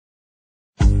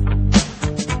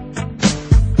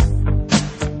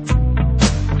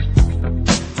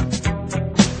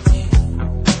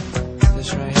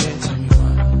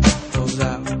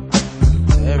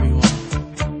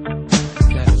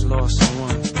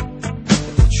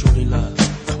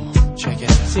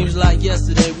Seems like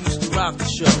yesterday we used to rock the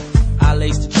show. I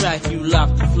laced the track, you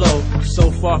locked the flow.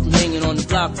 So far from hanging on the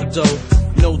block for dough.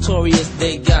 Notorious,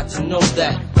 they got to know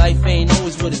that life ain't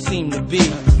always what it seemed to be.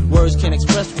 Words can't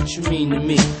express what you mean to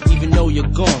me. Even though you're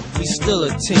gone, we still a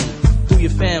team. Through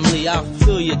your family, I'll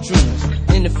fulfill your dreams.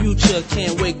 In the future,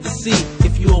 can't wait to see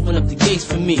if you open up the gates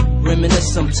for me.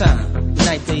 Reminisce sometime, the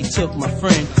night they took my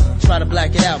friend. Try to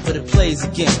black it out, but it plays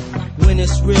again. When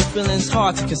it's real, feeling's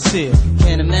hard to conceal.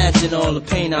 Can't imagine all the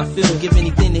pain I feel. Give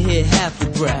anything to hear half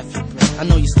your breath. I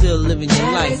know you're still living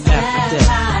your life after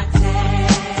death.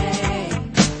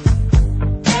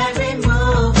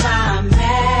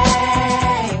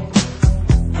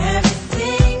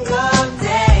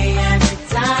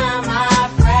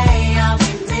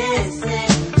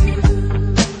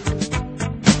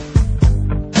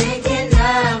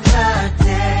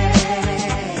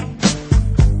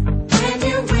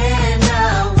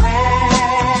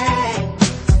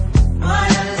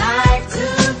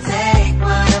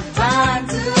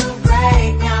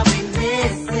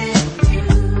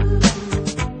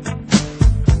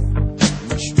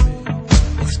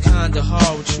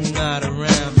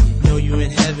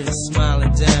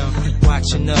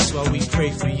 Us while we pray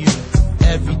for you.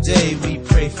 Every day we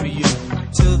pray for you.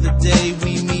 Till the day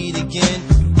we meet again.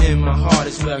 In my heart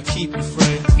is where I keep you,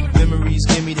 friend. Memories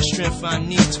give me the strength I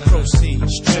need to proceed.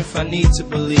 Strength I need to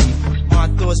believe. My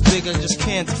thoughts big, I just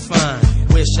can't define.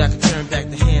 Wish I could turn back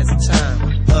the hands of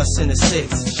time. Us in the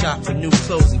six, shop for new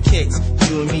clothes and kicks.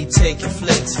 You and me taking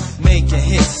flicks, making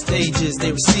hits. Stages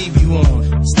they receive you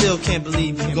on. Still can't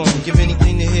believe you're gone. Give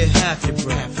anything to hear half your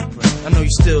breath. I know you're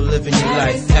still living your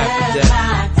life after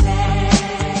death.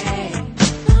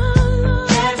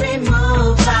 Every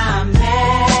move I make,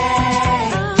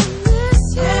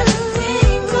 every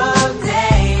single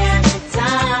day, every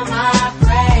time I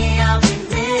pray, I'll be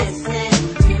missing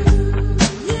you.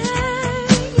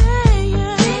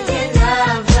 Thinking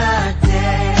of the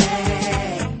day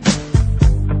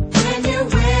when you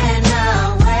went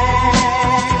away.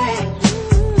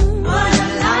 What a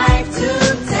life to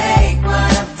take,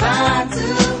 what a bond to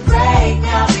break.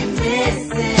 I'll be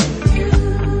missing you.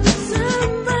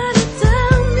 Somebody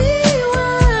tell me why.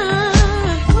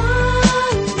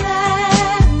 One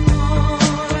that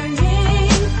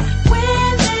morning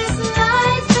when this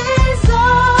life is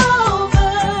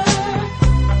over,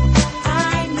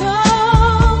 I know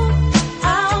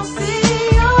I'll see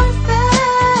your face.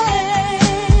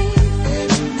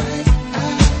 Every night I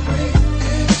pray,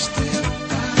 and still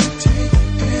I take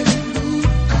every move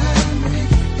I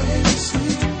make, every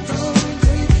single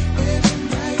day, every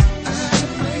night I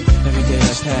pray. Every day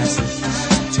that passes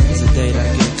is a day that I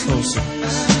get closer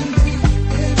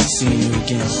to seeing you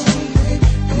again.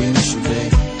 We miss you,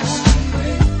 babe.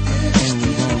 And we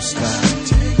won't stop,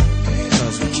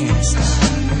 cause we can't stop.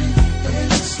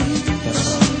 That's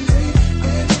all.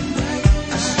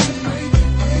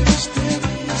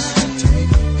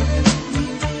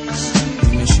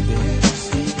 We miss you, babe.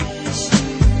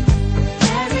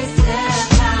 Every step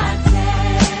I take,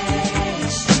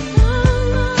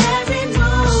 every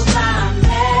move I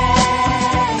make,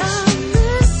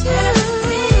 every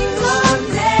single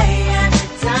day, every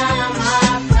time I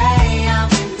pray, I'll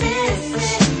be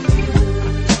missing you.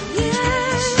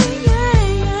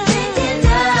 Thinking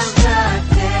of the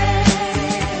day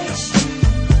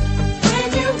when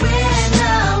you went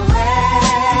away.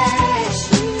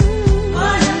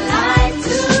 What a life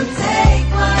to take,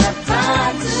 what a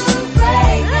bond to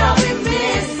break. I'll be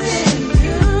missing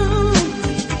you.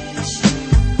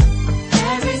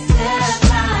 Every step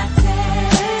I take,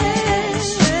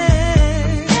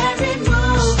 every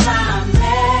move I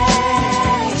make,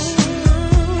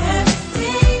 every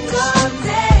single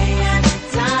day, every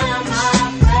time I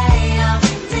pray, I'll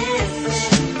be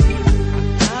missing you.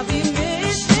 I'll be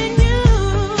missing you.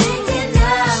 Thinking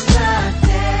of the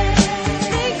day,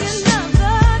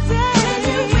 when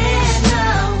you went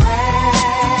away.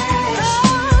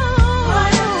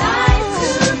 What a life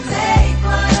to take,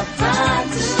 what a bond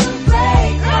to break.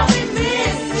 I'll be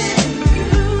missing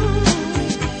you.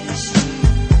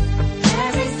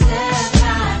 Every step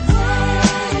I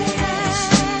take,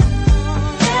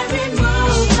 every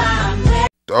move I make.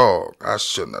 Dog, I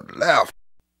shouldn't have left.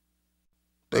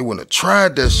 They wouldn't have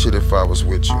tried that shit if I was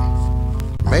with you.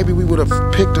 Maybe we would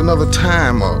have picked another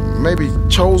time, or maybe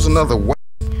chose another way.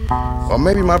 Or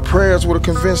maybe my prayers would have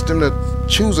convinced them to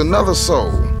choose another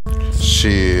soul.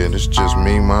 Shit, it's just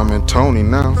me, Mom, and Tony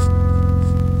now.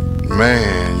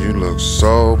 Man, you look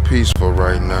so peaceful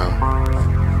right now.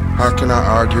 How can I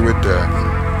argue with that?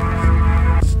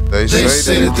 They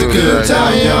say that the good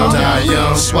die young.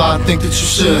 That's why I think that you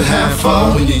should have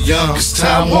fun when you're young. Cause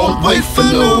time won't wait for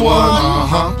no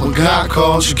one. When God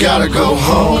calls, you gotta go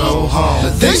home.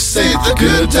 They say that the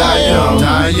good die young.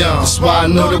 That's why I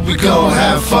know that we gon'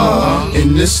 have fun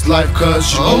in this life, cause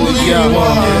you only get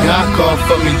one. God called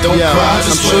for me, don't cry, I'm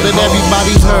just sure that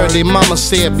everybody heard their mama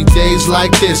say it be days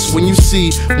like this. When you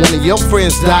see one of your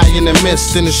friends die in the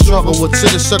midst in the struggle with to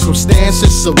the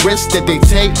circumstances, a risk that they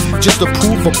take just to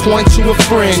prove a point to a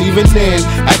friend. Even then,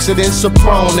 accidents are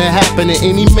prone to happen to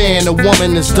any man or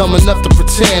woman that's dumb enough to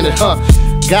pretend that,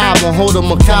 God won't hold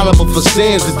them accountable for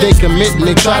sins that they commit, and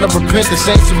they try to repent, the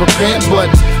saints to repent, but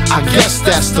I guess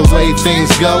that's the way things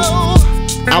go.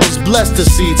 I was blessed to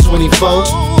see 24,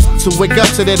 to wake up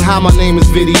to that How My Name Is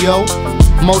video,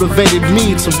 motivated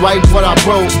me to write what I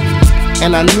wrote.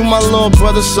 And I knew my little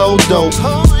brother so dope,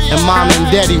 and mom and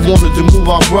daddy wanted to move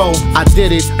our road. I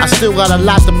did it, I still got a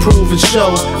lot to prove and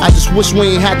show. I just wish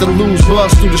we ain't had to lose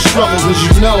blood through the struggle, cause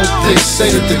you know they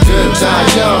say that the good die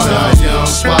young.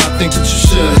 That's why I think that you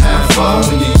should have fun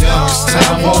when you're young. Cause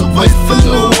time won't wait for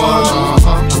no one.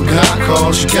 When God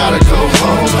calls, you gotta go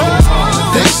home.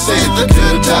 They say the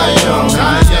good die young.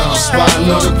 That's why I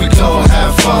know that we gon'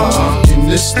 have fun in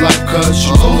this life, cause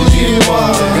you only get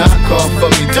one. God called for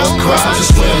me, don't cry,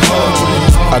 just went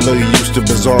home. I know you used to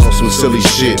bizarre on some silly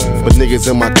shit, but niggas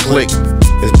in my clique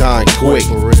is dying quick.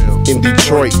 In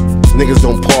Detroit, niggas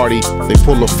don't party, they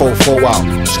pull a 4-4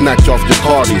 out, snatch off your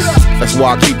cardies. That's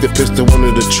why I keep the pistol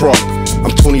under the trunk.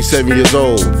 I'm 27 years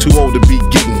old, too old to be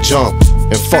getting jumped.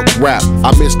 And fuck rap,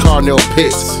 I miss Carnell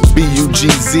Pitts,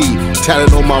 B-U-G-Z,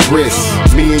 tatted on my wrist.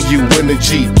 Me and you in the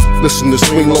Jeep, listen to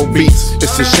swing low beats.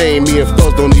 It's a shame me and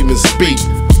Thug don't even speak.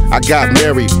 I got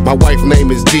married, my wife's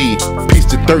name is D. Peace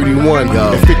to 31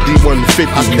 and 5150.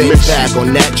 I think back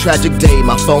on that tragic day,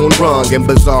 my phone rung and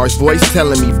Bizarre's voice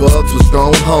telling me Bugs was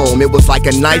gone home. It was like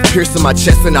a knife piercing my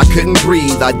chest and I couldn't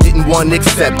breathe. I didn't want to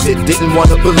accept it, didn't want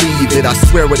to believe it. I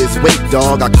swear with his weight,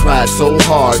 dog, I cried so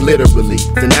hard, literally.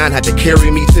 The 9 had to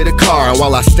carry me to the car, and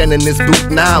while I stand in this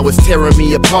booth now, it's tearing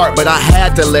me apart. But I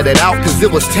had to let it out, cause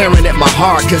it was tearing at my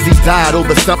heart. Cause he died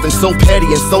over something so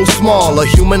petty and so small. A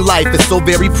human life is so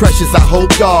very precious. I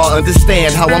hope y'all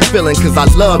understand how I'm feeling, cause I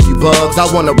love you, Bugs. I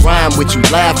wanna rhyme with you,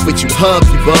 laugh with you, hug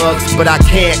you, Bugs, but I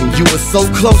can't, and you were so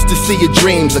close to see your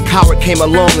dreams. A coward came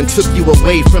along and took you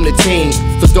away from the team.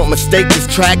 So don't mistake this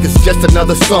track, it's just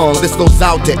another song. This goes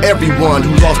out to everyone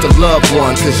who lost a loved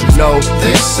one, cause you know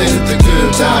they say that the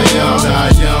good die young.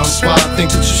 That's why I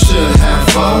think that you should have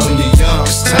fun when you're young.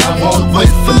 Cause time won't wait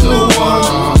for no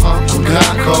one. When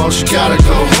God calls, you gotta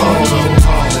go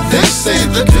home. They say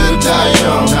the good die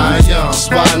young. That's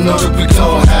why I know that we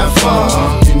gon' have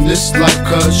fun in this life,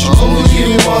 cause you only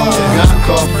get one. God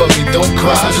called for me, don't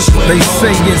cry, just went They home.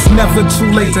 say it's never too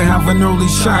late to have an early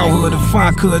childhood. If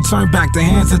I could turn back the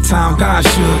hands of time, God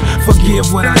should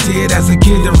forgive what I did as a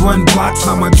kid to run blocks.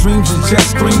 Now my dreams are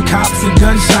just scream cops and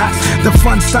gunshots. The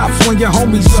fun stops when your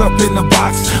homies up in the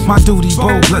box. My duty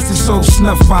bold, blessed soul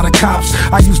snuffed by the cops.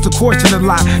 I used to question a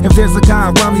lot. If there's a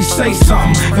guy around me, say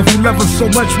something. If he loved us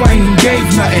so much, why ain't he gave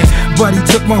nothing? But he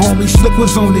took my homie, Slick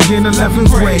was only in 11th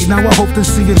grade. Now I hope to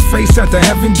see his face at the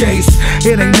heaven gates.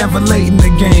 It ain't never late in the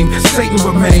game. Satan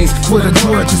remains with a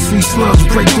grudge to see slugs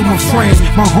break through my frame.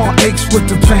 My heart aches with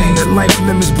the pain that life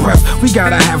limits breath. We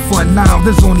gotta have fun now,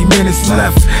 there's only minutes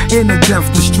left. In the depth,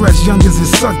 the stress, youngers is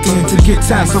sucked in. To get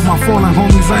tats of my fallen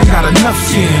homies, I ain't got enough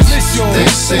skins. They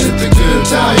say that the good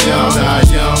die young.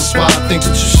 That's why I think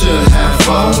that you should have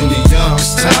fun when you're young.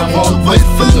 Cause time won't wait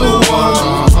for no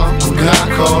one. When God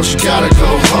calls, you gotta go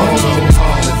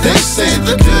home. They say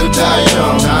the good die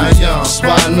young. That's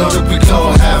why I know that we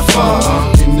gon' have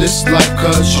fun in this life,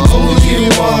 cause you only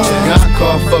get one. God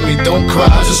called for me, don't cry,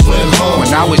 just went home.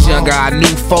 When I was younger, I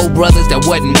knew 4 brothers that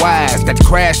wasn't wise, that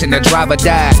crashed and the driver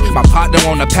died. My partner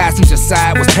on the passenger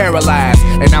side was paralyzed,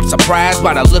 and I'm surprised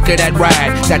by the look of that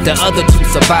ride that the other 2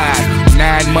 survived.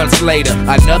 9 months later,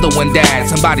 another one died.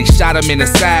 Somebody shot him in the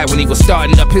side when he was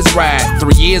starting up his ride.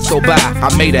 3 years go by,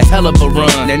 I made a hell of a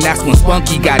run, and that's when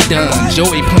Spunky got done.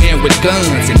 Joey playing with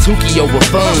guns and Tukey over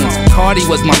funds. Cardi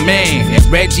was my man, and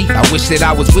Reggie, I wish that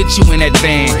I was with you in that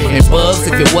van. And Bugs,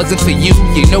 if it wasn't for you,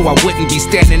 you know I wouldn't be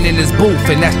standing in this booth,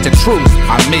 and that's the truth.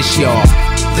 I miss y'all.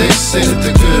 They say that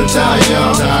the good die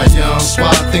young. That's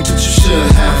why I think that you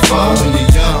should have fun when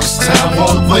you're young. Cause time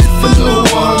won't wait for no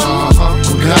one.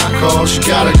 When God calls, you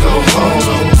gotta go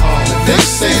home. They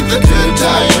say the good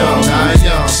die young.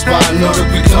 That's why I know that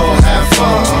we gon' have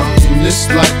fun in this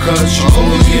life, cause you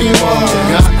only get one.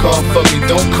 God called for me,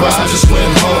 don't cry, just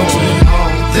went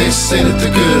home. They say that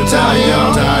the good die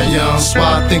young. That's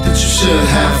why I think that you should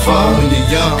have fun when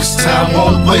you're young. Cause time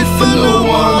won't wait for no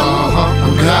one.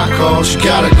 When God calls, you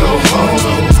gotta go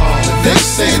home. They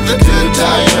say the good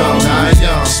die young.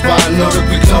 That's why I know that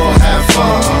we gon' have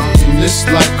fun in this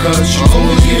life, cause you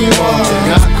only get one. When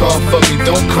God called for me,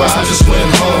 don't cry, just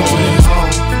went home.